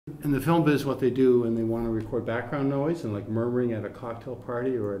in the film biz, what they do when they want to record background noise and like murmuring at a cocktail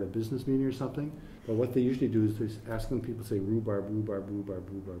party or at a business meeting or something, but what they usually do is they ask them people say rhubarb, rhubarb, rhubarb,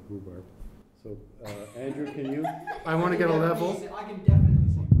 rhubarb, rhubarb. So, Andrew, can you? I want to get a level. I can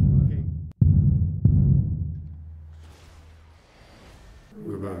definitely sing. Okay.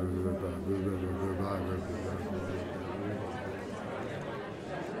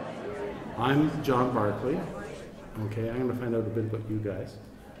 I'm John Barkley. Okay, I'm going to find out a bit about you guys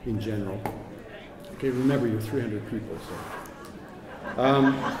in general. Okay, remember you're 300 people, so.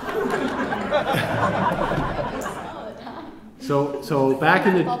 So back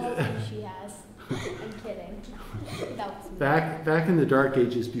in the she has. I'm kidding. That was back in the dark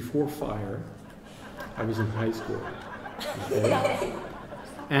ages before fire, I was in high school. Okay?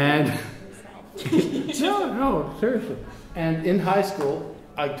 And no, seriously. And in high school,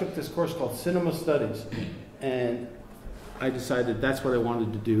 I took this course called Cinema Studies, and I decided that's what I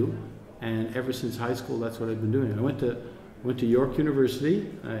wanted to do. And ever since high school, that's what I've been doing. I went to York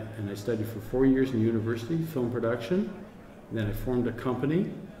University, and I studied for 4 years in university, film production. And then I formed a company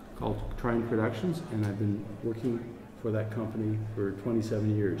called Trine Productions, and I've been working for that company for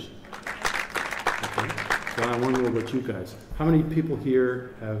 27 years. Okay. So I want to know about you guys. How many people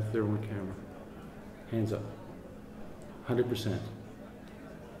here have their own camera? Hands up. 100%.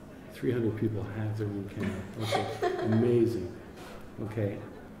 300 people have their own camera. Okay, amazing. Okay.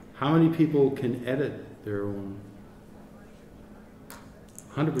 How many people can edit their own?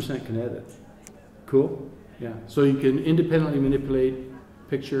 100% can edit. Cool? Yeah. So you can independently manipulate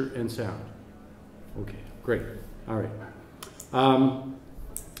picture and sound. Okay, great. All right.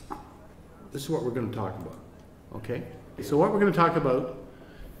 This is what we're going to talk about. Okay? So what we're going to talk about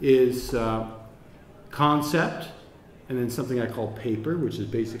is concept, and then something I call paper, which is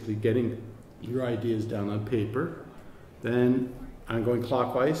basically getting your ideas down on paper. Then I'm going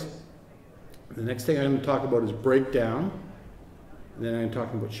clockwise. The next thing I'm going to talk about is breakdown. And then I'm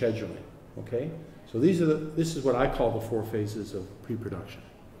talking about scheduling. Okay? So this is what I call the 4 phases of pre-production.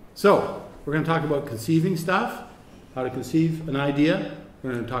 So we're going to talk about conceiving stuff, how to conceive an idea.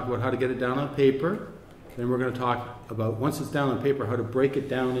 We're going to talk about how to get it down on paper. Then we're going to talk about, once it's down on paper, how to break it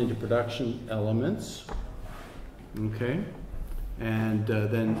down into production elements. Okay? And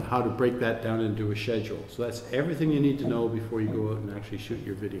then how to break that down into a schedule. So that's everything you need to know before you go out and actually shoot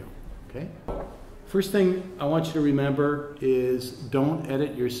your video. Okay? First thing I want you to remember is don't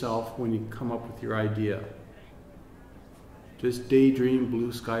edit yourself when you come up with your idea. Just daydream,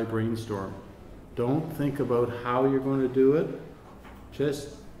 blue sky, brainstorm. Don't think about how you're going to do it.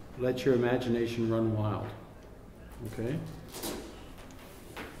 Just let your imagination run wild. Okay?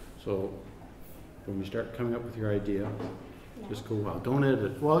 So when you start coming up with your idea, just go wild. Don't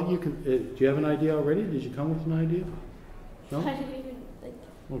edit it. Well, you can. Do you have an idea already? Did you come with an idea? No?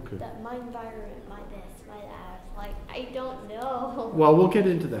 Okay. That my environment, my this, my that. Like, I don't know. Well, we'll get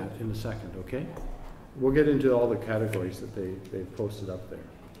into that in a second, okay? We'll get into all the categories that they've posted up there.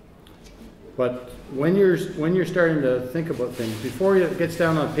 But when you're starting to think about things, before it gets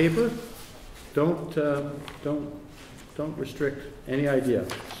down on paper, don't restrict any idea.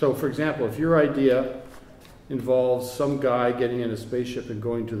 So, for example, if your idea involves some guy getting in a spaceship and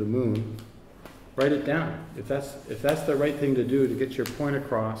going to the moon, write it down. If that's the right thing to do to get your point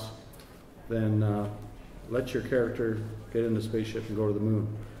across, then let your character get in the spaceship and go to the moon.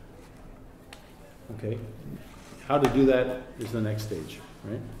 Okay? How to do that is the next stage,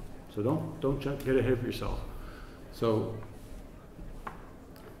 right? So don't get ahead of yourself. So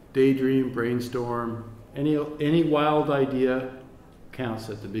daydream, brainstorm, any wild idea counts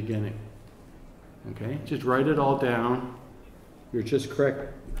at the beginning. Okay? Just write it all down. You're just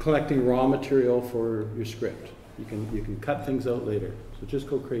collecting raw material for your script. You can cut things out later. So just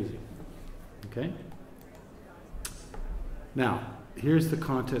go crazy. Okay? Now, here's the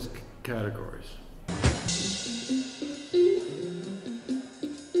contest categories.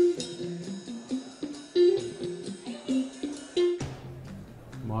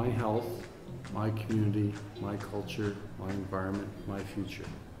 My health, my community, my culture, my environment, my future.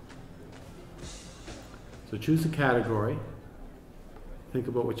 So choose a category. Think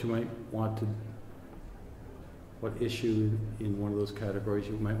about what you might want to, what issue in one of those categories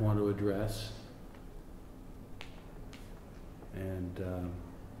you might want to address. And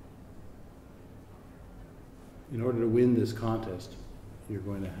in order to win this contest, you're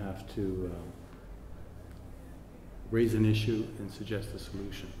going to have to raise an issue and suggest a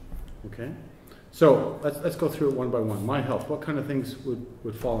solution. Okay? So let's go through it one by one. My health. What kind of things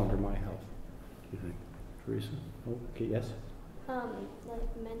would fall under my health, do you think? Teresa? Oh, okay, yes? Like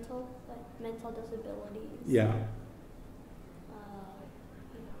mental disabilities. Yeah.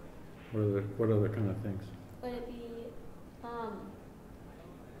 What other kind of things? Would it be,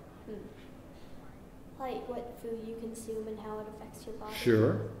 like what food you consume and how it affects your body?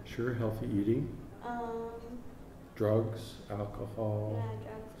 Sure, healthy eating. Drugs, alcohol,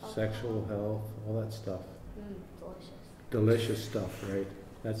 Yeah, drugs, sexual health, all that stuff. Delicious. Delicious stuff, right?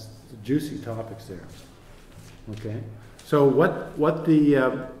 That's the juicy topics there. Okay. So what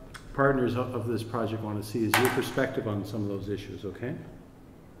the partners of this project want to see is your perspective on some of those issues, okay?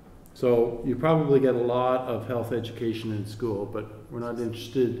 So you probably get a lot of health education in school, but we're not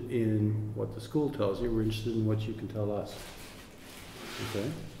interested in what the school tells you. We're interested in what you can tell us. Okay?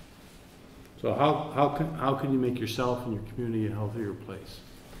 So how can you make yourself and your community a healthier place?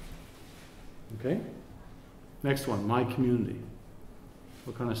 Okay? Next one, my community.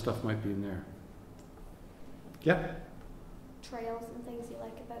 What kind of stuff might be in there? Yeah? Trails and things you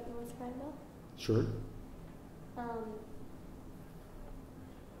like about North Grenville? Sure.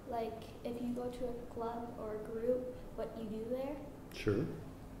 Like if you go to a club or a group, what you do there? Sure.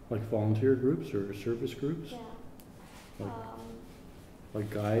 Like volunteer groups or service groups? Yeah. Like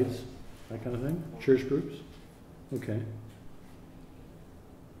guides, that kind of thing? Yeah. Church groups? Okay.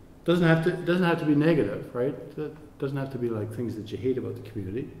 Doesn't have to be negative, right? It doesn't have to be like things that you hate about the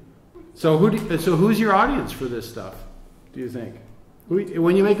community. So who's your audience for this stuff, do you think?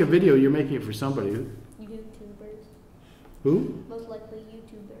 When you make a video, you're making it for somebody. YouTubers. Who? Most likely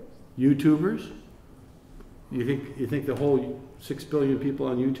YouTubers. YouTubers? You think the whole 6 billion people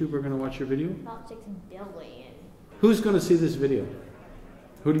on YouTube are going to watch your video? Not 6 billion. Who's going to see this video?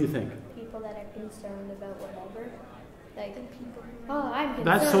 Who do you think? People that are concerned about whatever. Like people. Oh, I'm concerned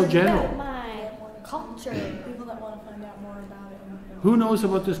That's so general. about my culture. People that want to find out more about it. Who knows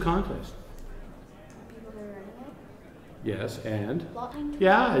about this contest? People that are running it. Yes, and? Lot.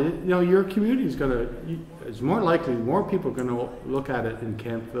 Yeah, your community is going to, it's more likely more people are going to look at it in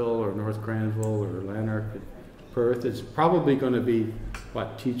Campville or North Grenville or Lanark, Perth. It's probably going to be,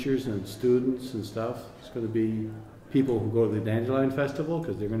 teachers and students and stuff. It's going to be people who go to the Dandelion Festival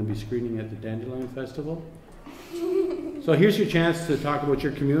because they're going to be screening at the Dandelion Festival. So here's your chance to talk about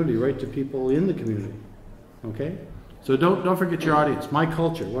your community, right, to people in the community. Okay? So don't forget your audience. My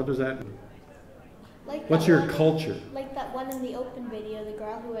culture, what does that mean? Like what's your culture? Like that one in the open video, the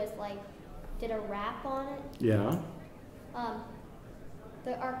girl who did a rap on it. Yeah.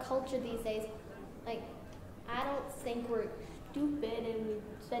 Our culture these days, I don't think we're stupid and we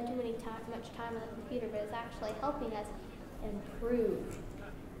spend much time on the computer, but it's actually helping us improve.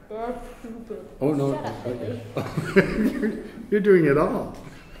 That's stupid. Oh no! Shut up, Billy. You're doing it all.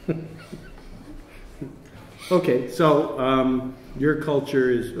 Okay, so your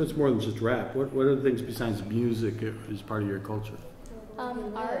culture it's more than just rap. What other things besides music is part of your culture?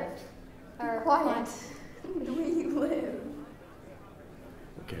 Art. Quiet. The way you live.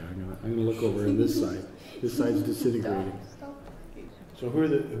 Okay, I'm gonna look over on this side. This side's disintegrating. Stop. So who are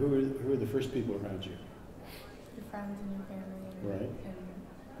the first people around you? Your friends and your family. Right. And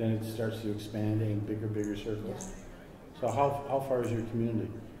Then it starts to expand in bigger circles. yeah. So how far is your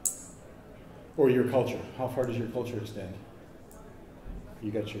community? Or your culture? How far does your culture extend?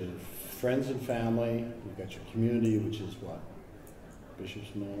 You got your friends and family, you've got your community, which is what?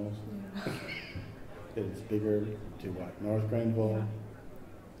 Bishop's Mills. Yeah. It's bigger to what? North Grenville.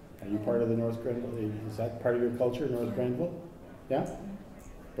 Are you part of the North Grenville? Is that part of your culture, North Grenville? Yeah?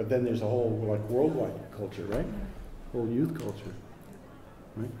 But then there's a whole worldwide culture, right? Whole youth culture.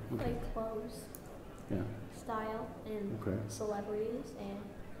 Right? Okay. Like clothes, Yeah. style, and Okay. celebrities, and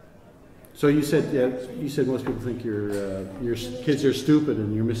So you said most people think your kids are stupid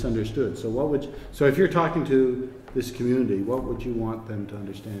and you're misunderstood. So so if you're talking to this community, what would you want them to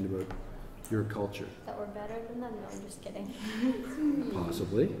understand about your culture? that we're better than them. No, I'm just kidding.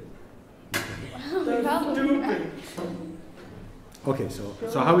 Possibly. Probably. Okay,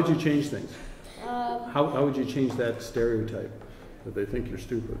 so how would you change things? How would you change that stereotype that they think you're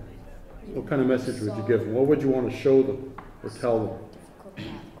stupid? What kind of message would you give them? What would you want to show them or tell them?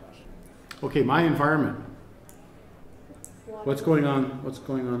 Okay, my environment. What's going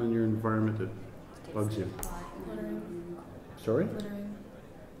on in your environment that bugs you? Littering. Sorry? Littering.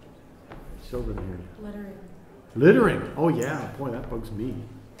 Still didn't hear you. Littering. Littering. Oh yeah, boy, that bugs me.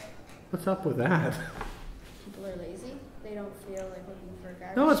 What's up with that? People are lazy. They don't feel like looking for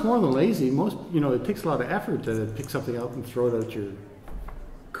garbage. No, it's more than lazy. Most, it takes a lot of effort to pick something up and throw it out your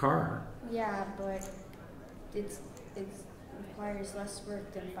car. Yeah, but it requires less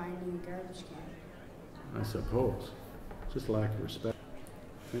work than finding a garbage can. I suppose. Just lack of respect.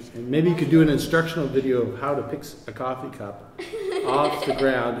 And maybe you could do an instructional video of how to pick a coffee cup off the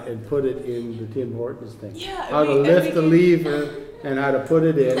ground and put it in the Tim Hortons thing. Yeah, how to lift the lever and how to put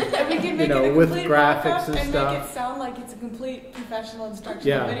it in, And we can make with it a complete graphics mock-up and and stuff. make it sound like it's a complete professional instructional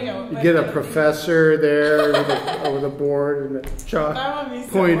Yeah, video. you but get a it- professor there with a board and a chalk That would be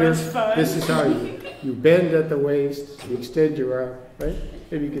so pointers. much fun. This is how you bend at the waist, you extend your arm, right?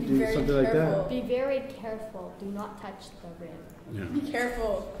 Maybe you could do Very something like careful. that. Be very careful. Do not touch the rim. Yeah. Be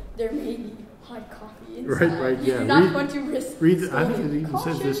careful. There may be hot coffee inside. Right, You yeah. do not Read- want to risk. I think it even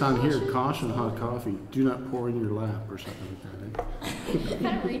says this on here, Caution, caution hot coffee. Do not pour in your lap or something like that. Eh?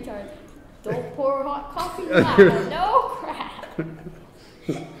 Kind of retard. Don't pour hot coffee in your lap. No crap.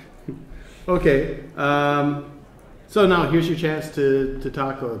 Okay, so now here's your chance to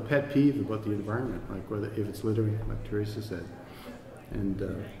talk a pet peeve about the environment, like whether if it's littering, like Teresa said, and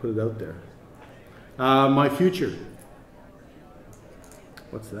put it out there. My future.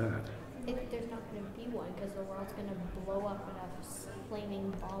 What's that? There's not going to be one because the world's going to blow up in a flaming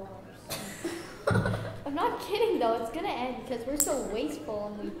ball of I'm not kidding though. It's going to end because we're so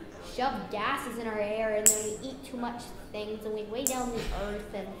wasteful and we shove gases in our air and then we eat too much things and we weigh down the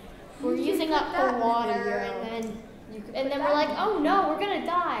earth and we're using up the water and then we're like, oh no, we're going to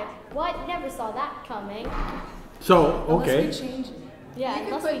die. What? Never saw that coming. So, okay. Unless we change it. Yeah, You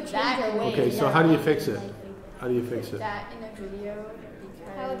can unless put we change that our in ways. Okay, so how do you fix it? How do you fix Put it? that in a video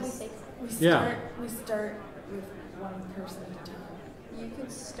How would we because fix it? We start with one person at a time. you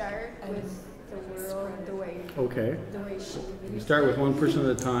could start with the world the way Okay. she You start with one person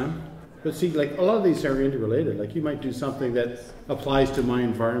at a time. But see, like a lot of these are interrelated. Like you might do something that applies to my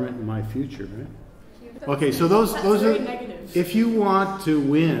environment and my future, right? Okay, so those That's are. very negative. If you want to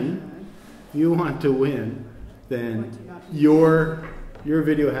win, then your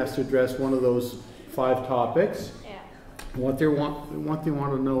video has to address one of those 5 topics. Yeah. What they want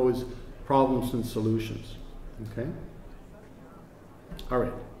to know is problems and solutions. Okay. All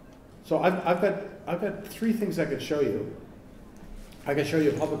right. So I've got 3 things I could show you. I could show you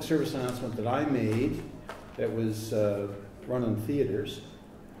a public service announcement that I made that was run in theaters.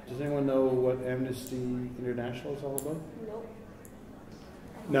 Does anyone know what Amnesty International is all about? Nope.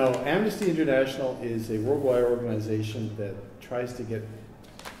 No, Amnesty International is a worldwide organization that tries to get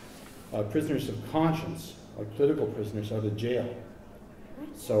prisoners of conscience, like political prisoners, out of jail.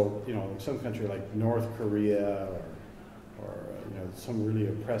 So, some country like North Korea or some really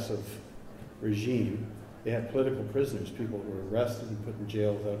oppressive regime, they have political prisoners, people who are arrested and put in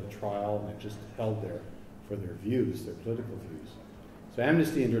jail without a trial and they're just held there for their views, their political views. So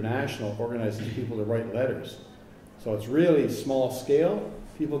Amnesty International organizes people to write letters. So it's really small scale.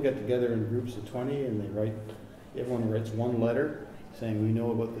 People get together in groups of 20 and everyone writes one letter saying, we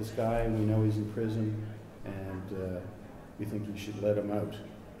know about this guy, we know he's in prison, and we think you should let him out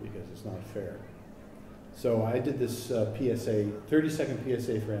because it's not fair. So I did this PSA, 30-second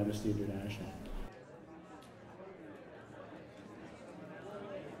PSA for Amnesty International.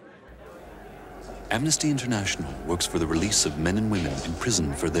 Amnesty International works for the release of men and women in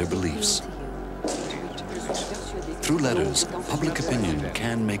prison for their beliefs. Through letters, public opinion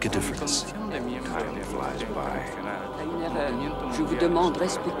can make a difference. Je vous demande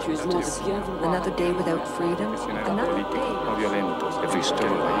respectueusement de bien vouloir. Another day without freedom, another day.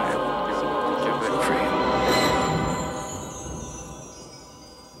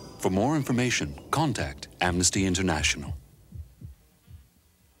 For more information, contact Amnesty International.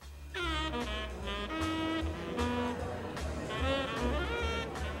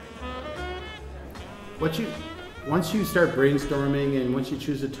 Once you start brainstorming and once you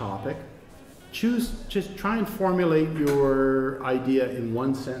choose a topic, just try and formulate your idea in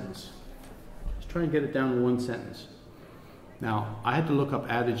one sentence. Just try and get it down in one sentence. Now, I had to look up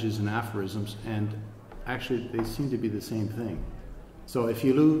adages and aphorisms, and actually they seem to be the same thing. So if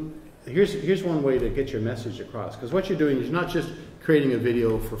you here's one way to get your message across, because what you're doing is not just creating a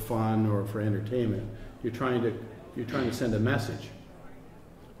video for fun or for entertainment. You're trying to send a message.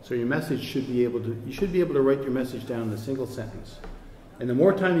 So your message should be able to write your message down in a single sentence. And the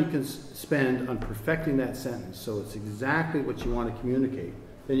more time you can spend on perfecting that sentence so it's exactly what you want to communicate,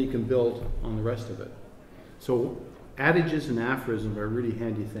 then you can build on the rest of it. So adages and aphorisms are really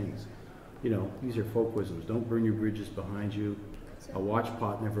handy things. These are folk wisdoms. Don't burn your bridges behind you. A watch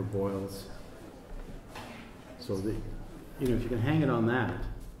pot never boils. So if you can hang it on that,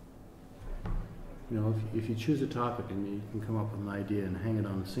 if you choose a topic and you can come up with an idea and hang it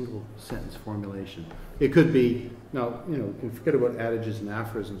on a single sentence formulation. It could be, you can forget about adages and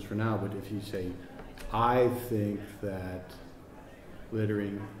aphorisms for now, but if you say, I think that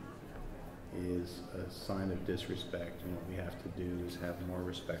littering is a sign of disrespect, what we have to do is have more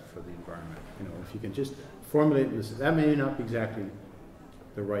respect for the environment. If you can just formulate this, that may not be exactly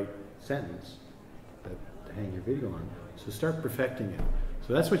the right sentence to hang your video on, So start perfecting it.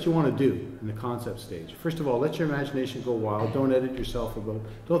 So that's what you want to do in the concept stage. First of all, let your imagination go wild. Don't edit yourself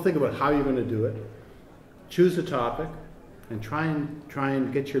don't think about how you're going to do it. Choose a topic and try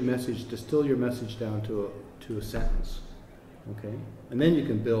and get your message, distill your message down to a sentence. Okay? And then you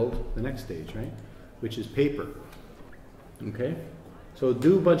can build the next stage, right? Which is paper. Okay? So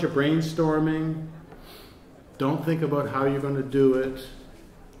do a bunch of brainstorming. Don't think about how you're going to do it.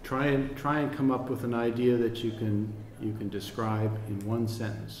 Try and come up with an idea that you can describe in one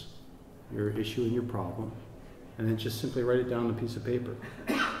sentence, your issue and your problem, and then just simply write it down on a piece of paper.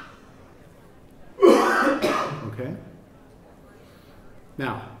 Okay?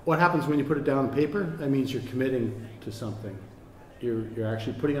 Now, what happens when you put it down on paper? That means you're committing to something. You're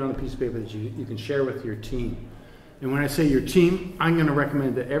actually putting it on a piece of paper that you can share with your team. And when I say your team, I'm going to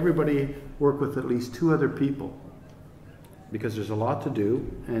recommend that everybody work with at least 2 other people, because there's a lot to do,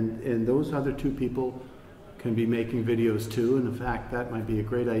 and those other 2 people can be making videos too, and in fact that might be a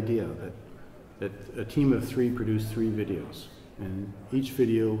great idea, that a team of 3 produce 3 videos. And each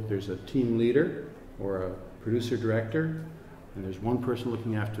video there's a team leader or a producer director, and there's one person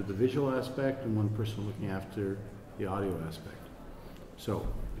looking after the visual aspect and one person looking after the audio aspect. So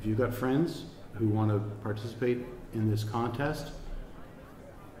if you've got friends who want to participate in this contest,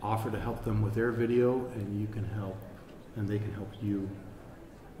 offer to help them with their video, and you can help, and they can help you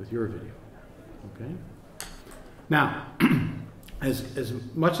with your video. Okay? Now, as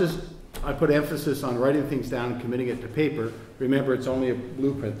much as I put emphasis on writing things down and committing it to paper, remember it's only a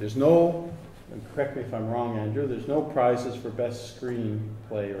blueprint. There's no, and correct me if I'm wrong, Andrew, there's no prizes for best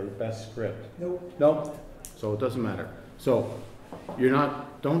screenplay or best script. Nope. Nope. So it doesn't matter. So you're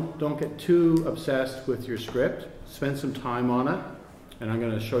not, don't get too obsessed with your script. Spend some time on it, and I'm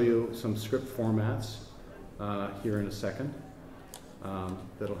going to show you some script formats here in a second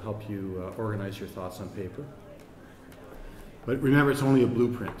that'll help you organize your thoughts on paper. But remember, it's only a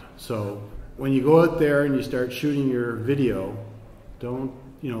blueprint. So when you go out there and you start shooting your video,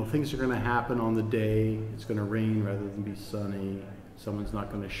 things are going to happen on the day. It's going to rain rather than be sunny. Someone's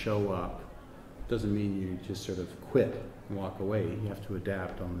not going to show up. Doesn't mean you just sort of quit and walk away. You have to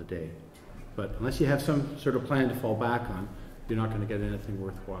adapt on the day. But unless you have some sort of plan to fall back on, you're not going to get anything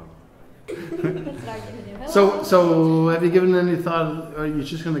worthwhile. So have you given any thought? Are you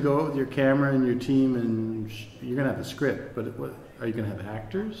just going to go out with your camera and your team, and you're going to have a script? But are you going to have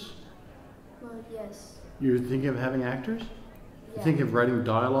actors? Well, yes. You're thinking of having actors? Yeah. You thinking of writing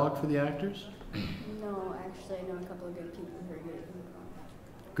dialogue for the actors? No, actually, I know a couple of good people who are good at improv.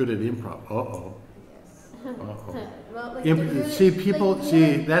 Good at improv. Uh-oh. Yes. Uh-oh. Well, like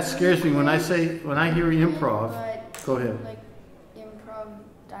that scares me when I hear improv. But, go ahead. Like improv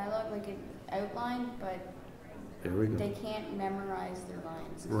dialogue, like an outline, but There we go. they can't memorize their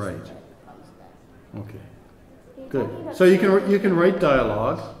lines. Right. So that comes back. Okay. Good. So you can write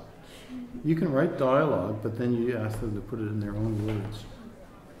dialogue. You can write dialogue, but then you ask them to put it in their own words.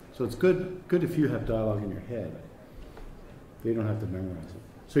 So it's good if you have dialogue in your head. They don't have to memorize it.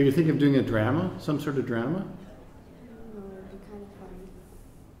 So you're thinking of doing a drama, some sort of drama? No, it'd be kind of funny.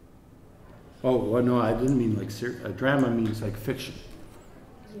 Oh, well, no, I didn't mean like a drama means like fiction.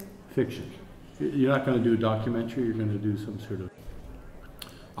 Yeah. Fiction. You're not going to do a documentary. You're going to do some sort of.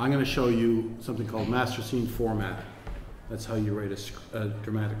 I'm going to show you something called master scene format. That's how you write a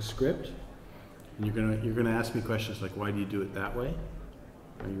dramatic script. And you're going to ask me questions like, why do you do it that way?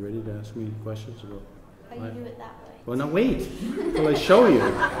 Are you ready to ask me questions about Why do you do it that way? Well, no, wait till I show you.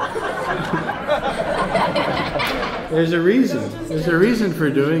 There's a reason. There's a reason for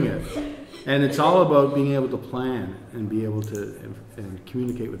doing it. And it's all about being able to plan and be able to and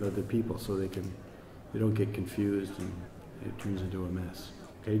communicate with other people so they don't get confused and it turns into a mess.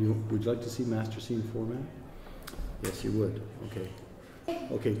 Okay, would you like to see master scene format? Yes, you would. Okay.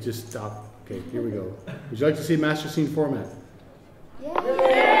 Okay, just stop. Okay, here we go. Would you like to see master scene format?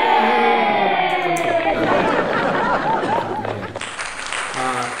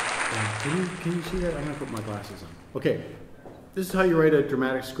 Can you see that? I'm going to put my glasses on. Okay, this is how you write a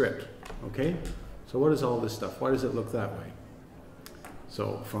dramatic script. Okay, so what is all this stuff? Why does it look that way?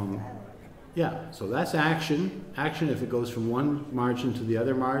 So so that's action. Action, if it goes from one margin to the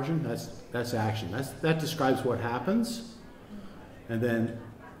other margin, that's action. That describes what happens, and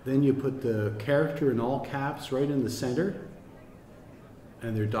then you put the character in all caps right in the center,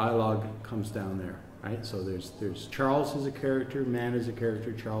 and their dialogue comes down there. Right, so there's Charles as a character, man as a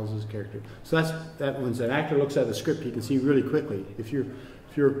character, Charles as a character. So that when an actor looks at the script, he can see really quickly. If your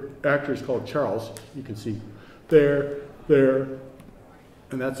actor is called Charles, you can see there,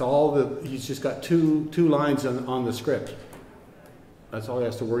 and that's all. He's just got two lines on the script. That's all he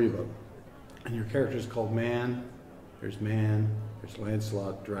has to worry about. And your character is called man, there's man, there's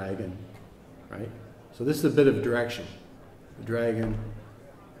Lancelot, dragon, right? So this is a bit of direction. The dragon,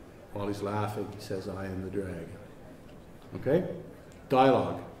 while he's laughing, he says, I am the dragon. Okay?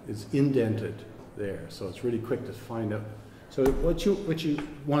 Dialogue is indented there, so it's really quick to find out. So what you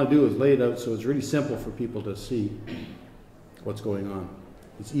want to do is lay it out so it's really simple for people to see what's going on.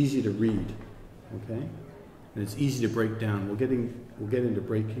 It's easy to read, okay? And it's easy to break down. We'll get into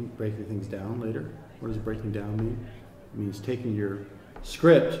breaking things down later. What does breaking down mean? It means taking your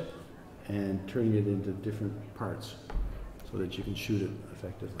script and turning it into different parts so that you can shoot it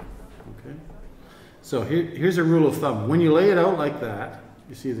effectively, okay? So here's a rule of thumb. When you lay it out like that,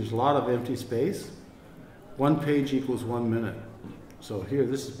 you see there's a lot of empty space. 1 page equals 1 minute. So here,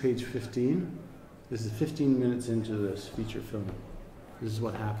 this is page 15. This is 15 minutes into this feature film. This is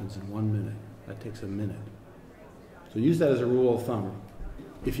what happens in 1 minute. That takes a minute. So use that as a rule of thumb.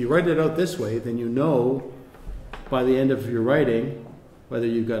 If you write it out this way, then you know by the end of your writing whether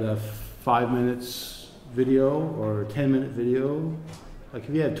you've got a 5 minutes video or a 10-minute video. Like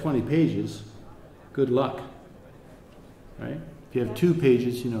if you have 20 pages, good luck, right? If you have 2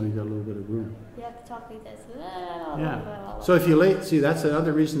 pages, you know you've got a little bit of room. You have to talk like this. Yeah. So if you lay, see, that's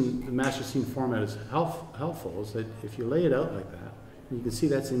another reason the master scene format is helpful, is that if you lay it out like that, you can see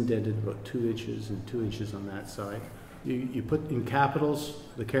that's indented about 2 inches and 2 inches on that side. You put in capitals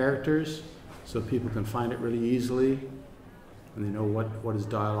the characters so people can find it really easily, and they know what is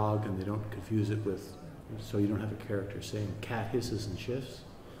dialogue, and they don't confuse it with, so you don't have a character saying cat hisses and shifts.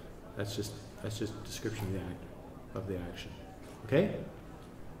 That's just description of the action. Okay?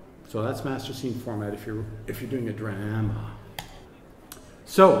 So that's master scene format if you're doing a drama.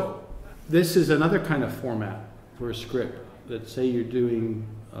 So this is another kind of format for a script. Let's say you're doing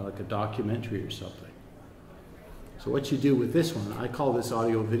like a documentary or something. So what you do with this one, I call this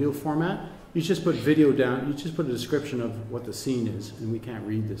audio video format. You just put video down, you just put a description of what the scene is, and we can't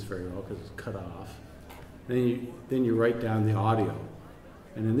read this very well because it's cut off. Then you write down the audio.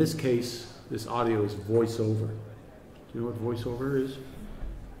 And in this case, this audio is voiceover. Do you know what voiceover is?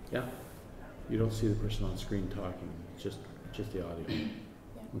 Yeah? You don't see the person on screen talking, just the audio.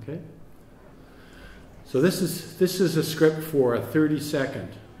 Okay? So this is a script for a 30-second.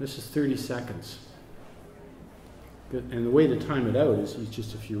 This is 30 seconds. And the way to time it out is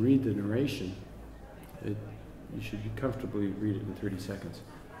just if you read the narration, you should comfortably read it in 30 seconds.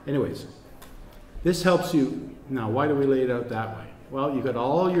 Anyways, this helps you. Now, why do we lay it out that way? Well, you've got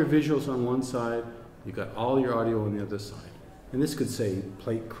all your visuals on one side, you've got all your audio on the other side. And this could say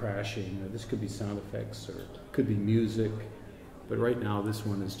plate crashing, or this could be sound effects, or it could be music. But right now, this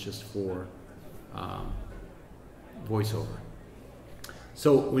one is just for voiceover.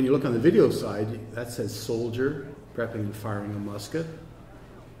 So when you look on the video side, that says soldier prepping and firing a musket.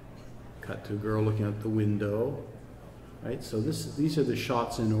 Cut to a girl looking out the window. Right? So these are the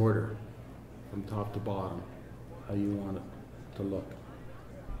shots in order, from top to bottom, how you want it to look.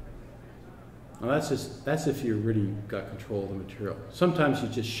 Now that's if you really got control of the material. Sometimes you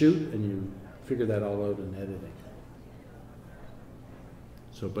just shoot and you figure that all out in editing.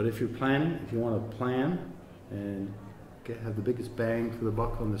 So, but if you're planning, if you want to plan and have the biggest bang for the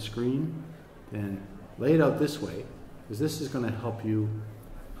buck on the screen, then lay it out this way, because this is going to help you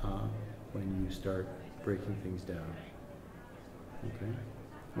when you start breaking things down. Okay?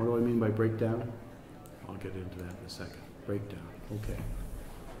 What do I mean by breakdown? I'll get into that in a second. Breakdown. Okay.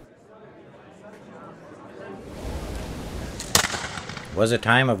 It was a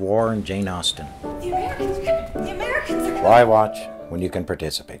time of war in Jane Austen. The Americans are Why watch when you can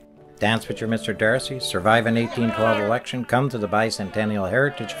participate? Dance with your Mr. Darcy, survive an 1812 election, come to the Bicentennial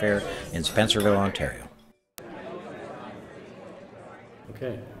Heritage Fair in Spencerville, Ontario.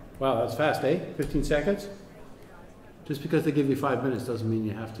 Okay. Wow, that's fast, eh? 15 seconds? Just because they give you 5 minutes doesn't mean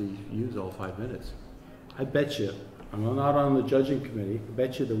you have to use all 5 minutes. I bet you, I'm not on the judging committee, I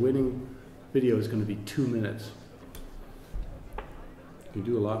bet you the winning video is going to be 2 minutes. You can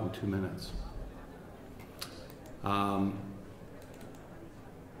do a lot in 2 minutes.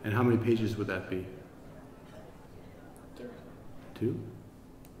 And how many pages would that be? 2. 2?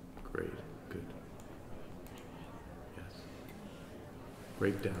 Great, good. Yes.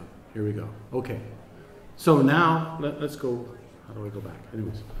 Breakdown. Here we go. Okay. So now, let's go, how do I go back?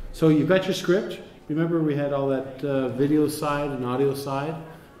 Anyways. So you've got your script. Remember we had all that video side and audio side?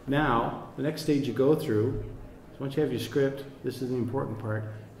 Now, the next stage you go through, so once you have your script, this is the important part,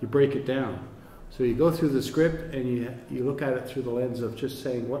 you break it down. So you go through the script and you look at it through the lens of just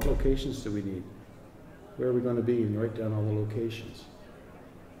saying, what locations do we need? Where are we going to be? And you write down all the locations.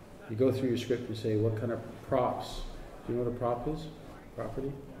 You go through your script and say, what kind of props? Do you know what a prop is?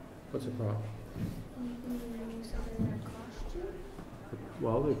 Property? What's a prop?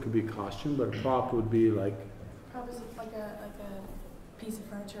 Well, it could be a costume, but a prop would be like. Prop is like a piece of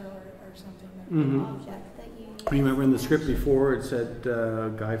furniture or something. Mm-hmm. Object that you use. Remember in the script before it said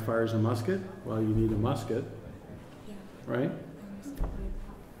guy fires a musket? Well, you need a musket, Yeah. right?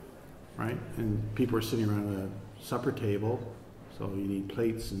 Right? And people are sitting around a supper table, so you need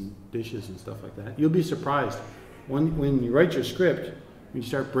plates and dishes and stuff like that. You'll be surprised. When you write your script, when you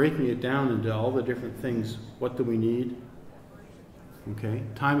start breaking it down into all the different things, what do we need? Okay,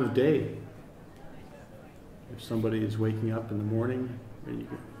 time of day. If somebody is waking up in the morning,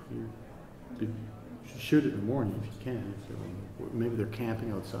 you shoot it in the morning if you can. Maybe they're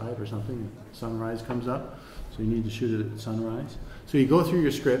camping outside or something, sunrise comes up, so you need to shoot it at sunrise. So you go through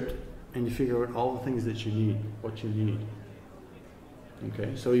your script and you figure out all the things that you need, what you need.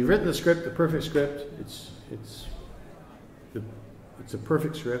 Okay, so you've written the script, the perfect script. It's a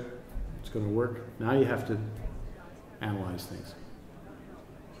perfect script. It's going to work. Now you have to analyze things.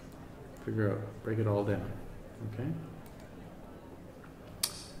 Figure out, break it all down. Okay.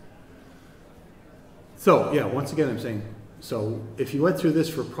 So yeah, once again, I'm saying. So if you went through this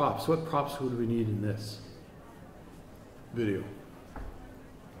for props, what props would we need in this video?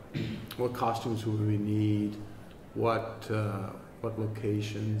 What costumes would we need? What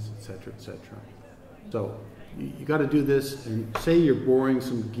locations, etc., etc. So you got to do this, and say you're borrowing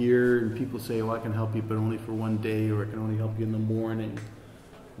some gear, and people say, "Well, I can help you, but only for one day, or I can only help you in the morning."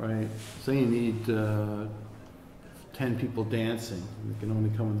 Right? Say you need 10 people dancing, and they can only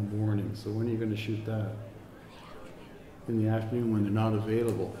come in the morning. So when are you going to shoot that? In the afternoon when they're not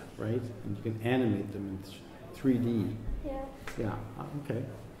available, right? And you can animate them in 3D. Yeah. Yeah. Okay.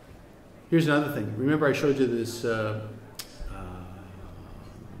 Here's another thing. Remember I showed you this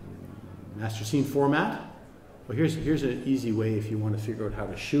master scene format? Well, here's an easy way if you want to figure out how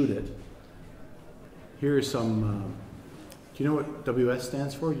to shoot it. Here are some, do you know what WS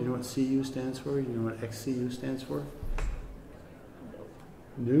stands for? Do you know what CU stands for? Do you know what XCU stands for?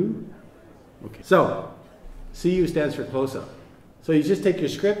 New? Okay. So, CU stands for close-up. So you just take your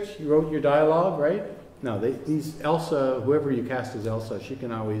script, you wrote your dialogue, right? Now, these Elsa, whoever you cast as Elsa, she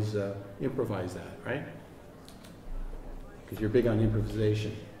can always improvise that, right? Because you're big on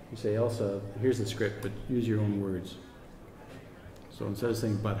improvisation. You say, Elsa, here's the script, but use your own words. So instead of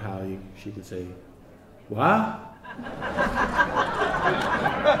saying, but how, she can say, what?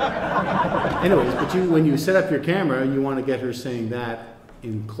 Anyways, but when you set up your camera, you want to get her saying that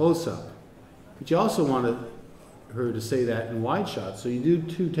in close-up. But you also want her to say that in wide shot, so you do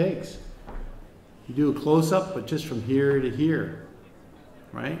 2 takes. You do a close-up, but just from here to here,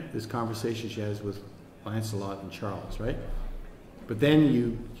 right? This conversation she has with Lancelot and Charles, right? But then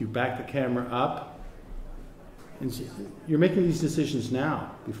you back the camera up, and you're making these decisions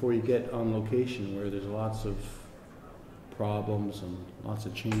now before you get on location where there's lots of problems and lots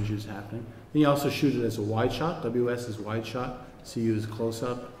of changes happening. Then you also shoot it as a wide shot. WS is wide shot. CU is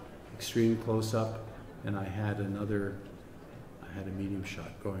close-up, extreme close-up, and I had a medium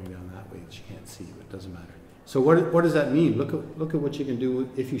shot going down that way that you can't see, but it doesn't matter. So what does that mean? Look at what you can do.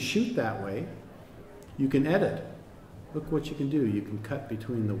 If you shoot that way, you can edit. Look what you can do. You can cut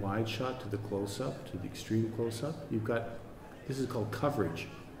between the wide shot to the close-up, to the extreme close-up. This is called coverage.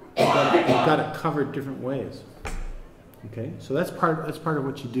 You've got it covered different ways. Okay, so that's part of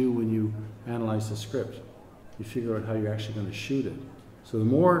what you do when you analyze the script. You figure out how you're actually going to shoot it. So the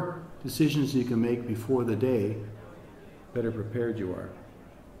more decisions you can make before the day, better prepared you are.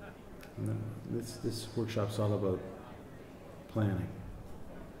 And this workshop's all about planning.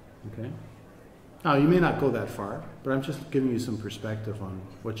 Okay? Now, you may not go that far, but I'm just giving you some perspective on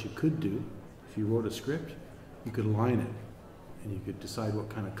what you could do. If you wrote a script, you could line it, and you could decide what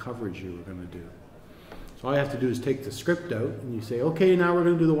kind of coverage you were going to do. So all you have to do is take the script out, and you say, okay, now we're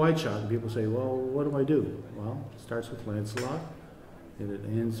going to do the wide shot. And people say, well, what do I do? Well, it starts with Lancelot, and it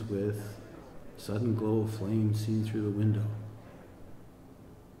ends with sudden glow of flame seen through the window.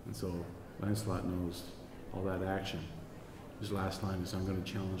 And so Lancelot knows all that action. His last line is, I'm going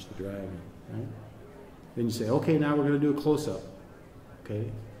to challenge the dragon, right? Then you say, okay, now we're going to do a close-up.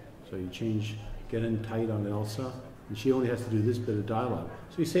 Okay? So you get in tight on Elsa, and she only has to do this bit of dialogue.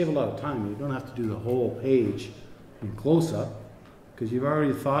 So you save a lot of time. You don't have to do the whole page in close-up, because you've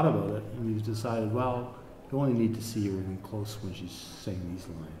already thought about it, and you've decided, well, you only need to see her in close when she's saying these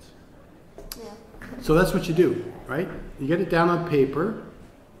lines. Yeah. So that's what you do, right? You get it down on paper,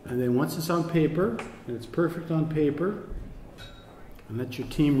 and then once it's on paper, and it's perfect on paper, and let your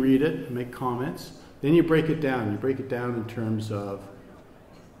team read it and make comments, then you break it down. You break it down in terms of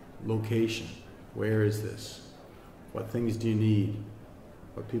location. Where is this? What things do you need?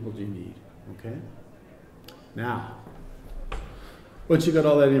 What people do you need? Okay? Now, once you got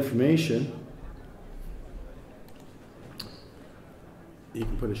all that information, you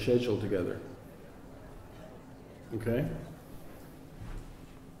can put a schedule together. Okay?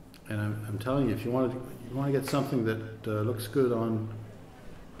 And I'm telling you, if you want to get something that looks good on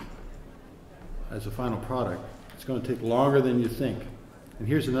as a final product, it's going to take longer than you think. And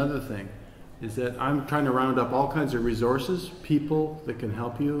here's another thing, is that I'm trying to round up all kinds of resources, people that can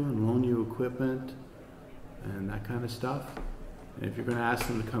help you and loan you equipment and that kind of stuff. And if you're going to ask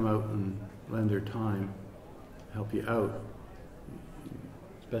them to come out and lend their time, help you out,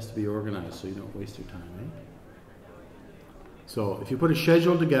 it's best to be organized so you don't waste your time, eh? So if you put a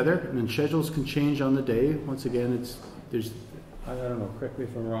schedule together, and then schedules can change on the day. Once again, I don't know, correct me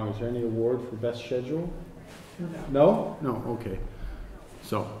if I'm wrong, is there any award for best schedule? No? No? Okay.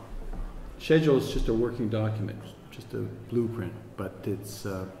 So, schedule is just a working document, just a blueprint, but it's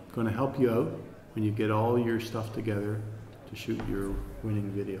going to help you out when you get all your stuff together to shoot your winning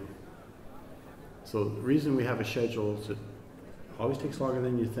video. So the reason we have a schedule is it always takes longer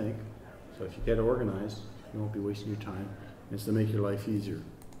than you think. So if you get organized, you won't be wasting your time. It's to make your life easier.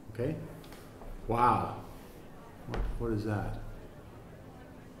 Okay? Wow. What is that?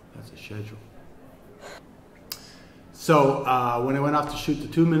 That's a schedule. So when I went off to shoot the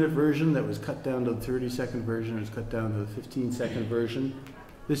 2-minute version that was cut down to the 30-second version, it was cut down to the 15-second version.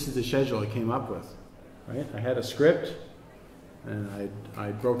 This is the schedule I came up with. Right? I had a script, and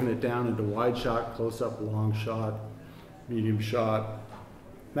I'd broken it down into wide shot, close-up, long shot, medium shot.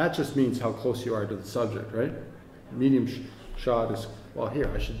 That just means how close you are to the subject, right? Medium shot is, well, here,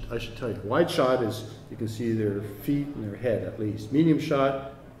 I should tell you. Wide shot is, you can see their feet and their head at least. Medium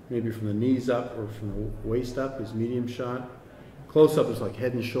shot, maybe from the knees up or from the waist up, is medium shot. Close-up is like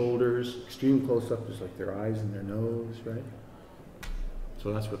head and shoulders. Extreme close-up is like their eyes and their nose, right?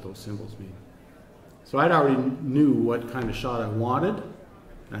 So that's what those symbols mean. So I'd already knew what kind of shot I wanted.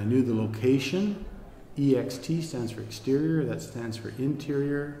 I knew the location. EXT stands for exterior, that stands for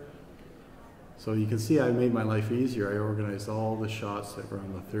interior. So you can see I made my life easier. I organized all the shots that were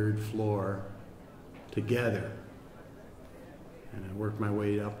on the 3rd floor together. And I worked my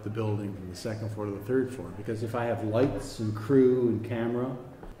way up the building from the 2nd floor to the 3rd floor. Because if I have lights and crew and camera,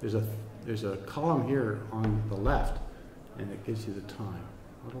 there's a column here on the left, and it gives you the time.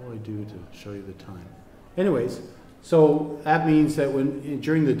 What do I do to show you the time? Anyways, so that means that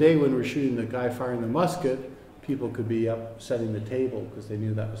during the day when we're shooting the guy firing the musket, people could be up setting the table because they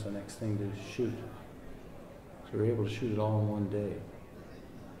knew that was the next thing to shoot. So we were able to shoot it all in one day,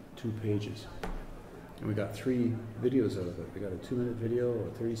 2 pages. And we got 3 videos out of it. We got a 2-minute video,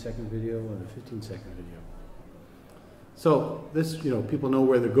 a 30-second video, and a 15-second video. So this, people know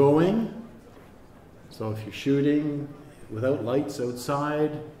where they're going. So if you're shooting without lights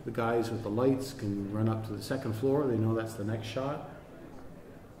outside, the guys with the lights can run up to the 2nd floor. They know that's the next shot.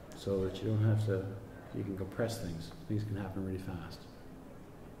 So that you don't have to, you can compress things. Things can happen really fast.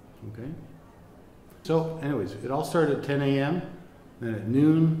 Okay? So anyways, it all started at 10 a.m. Then at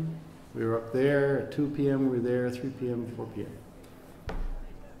noon, we were up there. At 2 p.m. we were there. 3 p.m., 4 p.m.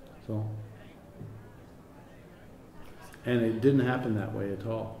 So, and it didn't happen that way at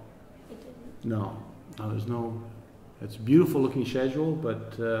all. It didn't. No, there's no, it's a beautiful looking schedule,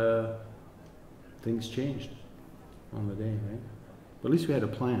 but things changed on the day, right? But at least we had a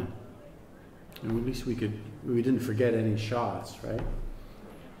plan. And at least we didn't forget any shots, right?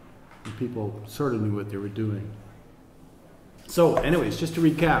 And people sort of knew what they were doing. So anyways, just to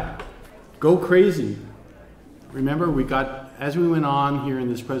recap, go crazy. Remember, as we went on here in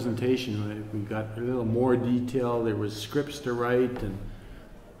this presentation, we got a little more detail. There was scripts to write and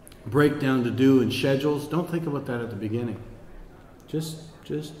breakdown to do and schedules. Don't think about that at the beginning. Just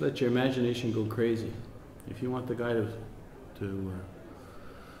let your imagination go crazy. If you want the guy to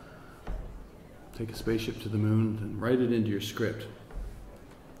take a spaceship to the moon, then write it into your script.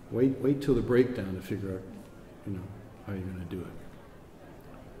 Wait till the breakdown to figure out, how you're going to do it.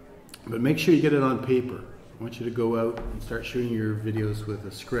 But make sure you get it on paper. I want you to go out and start shooting your videos with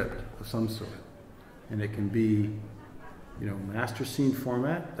a script of some sort. And it can be, master scene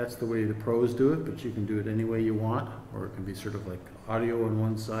format. That's the way the pros do it, but you can do it any way you want. Or it can be sort of like audio on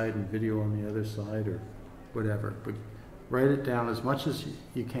one side and video on the other side, or whatever. But write it down as much as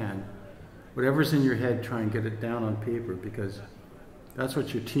you can. Whatever's in your head, try and get it down on paper, because that's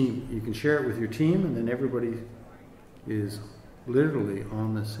what your team, you can share it with your team, and then everybody is literally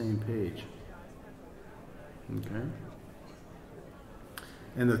on the same page. Okay?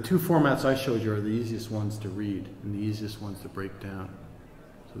 And the 2 formats I showed you are the easiest ones to read and the easiest ones to break down.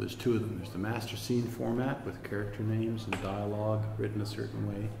 So there's 2 of them. There's the master scene format with character names and dialogue written a certain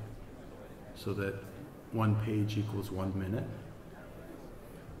way. so that one page equals 1 minute.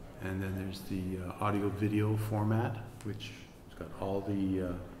 And then there's the audio-video format, which has got all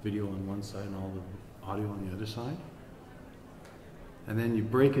the video on one side and all the audio on the other side. And then you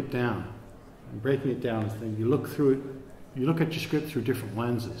break it down. And breaking it down is then you look through it, you look at your script through different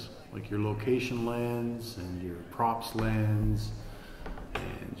lenses, like your location lens and your props lens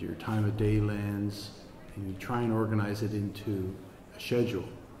and your time of day lens, and you try and organize it into a schedule.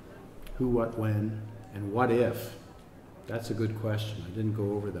 Who, what, when, and what if? That's a good question. I didn't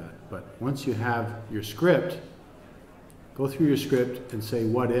go over that. But once you have your script, go through your script and say,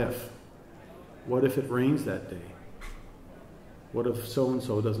 what if? What if it rains that day? What if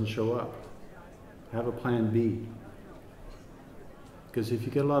so-and-so doesn't show up? Have a plan B. Because if you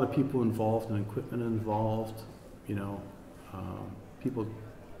get a lot of people involved and equipment involved, you know, people,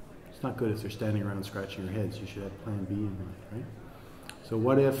 it's not good if they're standing around scratching their heads. You should have plan B in mind, right? So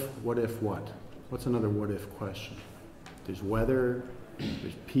what if, what? What's another what if question? There's weather,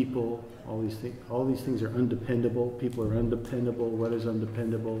 there's people, all these things are undependable. People are undependable, weather's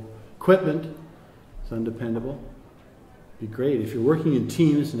undependable. Equipment is undependable. It'd be great if you're working in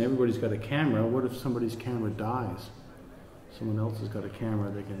teams and everybody's got a camera. What if somebody's camera dies? Someone else has got a camera,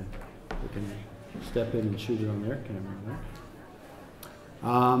 they can step in and shoot it on their camera, right?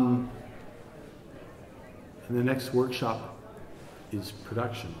 And the next workshop is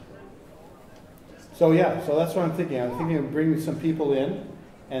production. So yeah, so that's what I'm thinking. I'm thinking of bringing some people in,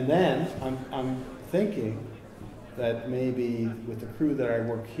 and then I'm thinking that maybe with the crew that I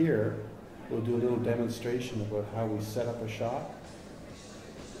work here, we'll do a little demonstration about how we set up a shot,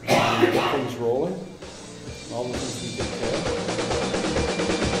 and get things rolling, all the things we take care of.